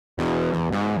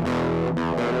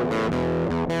Hey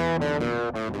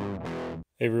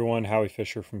everyone, Howie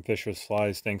Fisher from Fisher's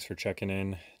Flies. Thanks for checking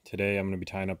in. Today I'm going to be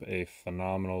tying up a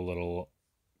phenomenal little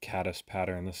caddis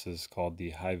pattern. This is called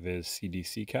the Hi-Viz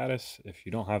CDC Caddis. If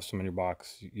you don't have some in your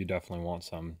box, you definitely want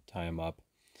some. Tie them up.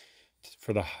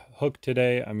 For the hook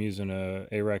today, I'm using a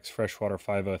Ahrex Freshwater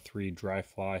 503 dry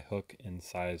fly hook in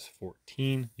size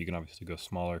 14. You can obviously go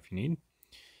smaller if you need.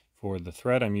 For the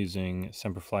thread, I'm using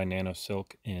Semperfli Nano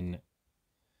Silk in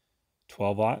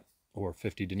 12-aught or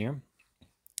 50 denier.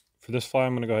 For this fly,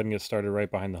 I'm going to go ahead and get started right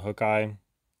behind the hook eye,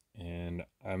 and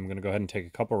I'm going to go ahead and take a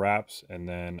couple wraps, and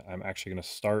then I'm actually going to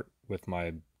start with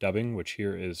my dubbing, which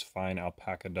here is fine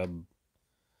alpaca dub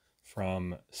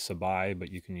from Sybai,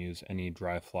 but you can use any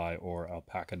dry fly or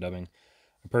alpaca dubbing.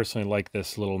 I personally like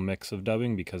this little mix of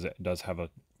dubbing because it does have a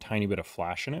tiny bit of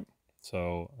flash in it,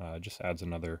 so it just adds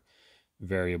another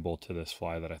variable to this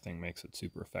fly that I think makes it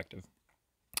super effective.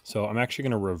 So I'm actually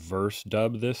going to reverse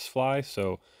dub this fly,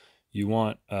 so you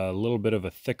want a little bit of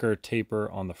a thicker taper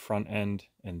on the front end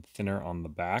and thinner on the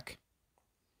back.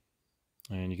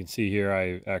 And you can see here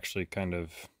I actually kind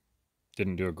of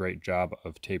didn't do a great job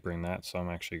of tapering that, so I'm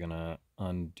actually going to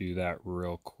undo that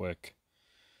real quick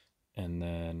and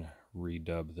then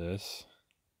redub this.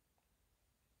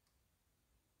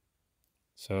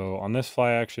 So on this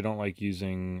fly, I actually don't like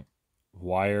using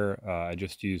wire. I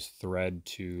just use thread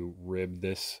to rib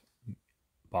this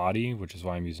body, which is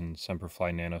why I'm using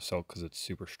Semperfli Nano Silk, because it's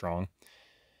super strong.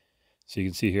 So you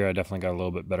can see here I definitely got a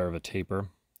little bit better of a taper.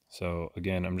 So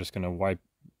again, I'm just going to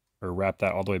wrap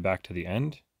that all the way back to the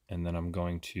end, and then I'm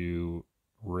going to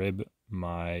rib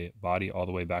my body all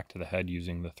the way back to the head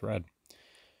using the thread.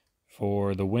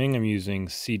 For the wing, I'm using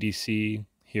CDC,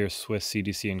 here Swiss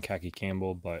CDC and Khaki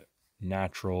Campbell, but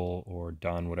natural or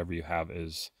done, whatever you have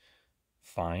is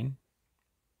fine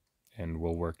and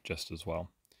will work just as well.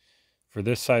 For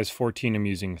this size 14, I'm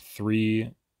using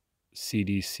 3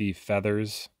 CDC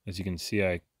feathers. As you can see,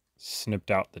 I snipped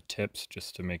out the tips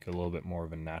just to make a little bit more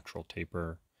of a natural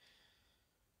taper.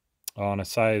 On a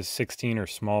size 16 or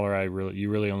smaller, you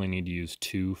really only need to use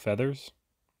 2 feathers.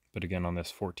 But again, on this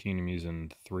 14, I'm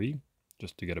using 3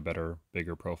 just to get a better,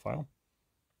 bigger profile.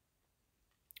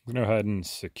 I'm going to go ahead and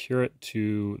secure it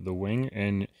to the wing.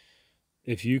 And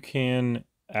if you can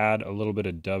add a little bit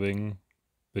of dubbing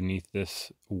beneath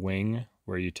this wing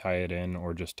where you tie it in,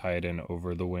 or just tie it in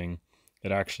over the wing,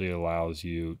 it actually allows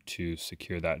you to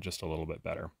secure that just a little bit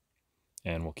better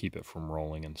and will keep it from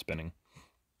rolling and spinning.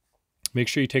 Make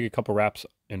sure you take a couple wraps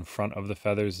in front of the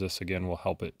feathers. This again will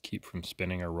help it keep from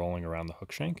spinning or rolling around the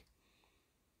hook shank.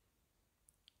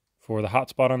 For the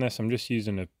hotspot on this, I'm just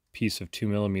using a piece of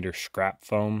 2mm scrap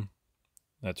foam.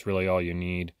 That's really all you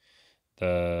need.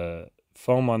 The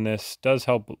foam on this does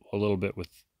help a little bit with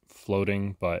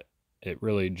floating, but it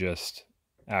really just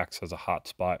acts as a hot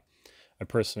spot. I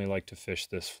personally like to fish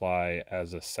this fly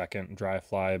as a second dry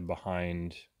fly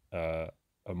behind a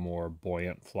more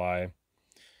buoyant fly.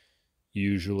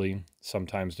 Usually,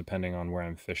 sometimes depending on where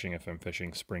I'm fishing, if I'm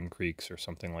fishing spring creeks or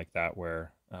something like that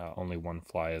where only one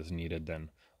fly is needed,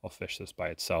 then I'll fish this by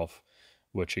itself,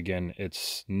 which again,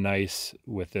 it's nice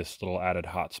with this little added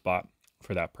hot spot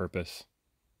for that purpose,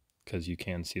 because you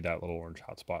can see that little orange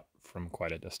hotspot from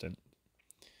quite a distance.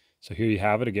 So here you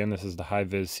have it again. This is the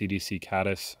Hi-Viz CDC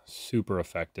Caddis. Super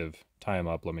effective. Tie them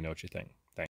up. Let me know what you think.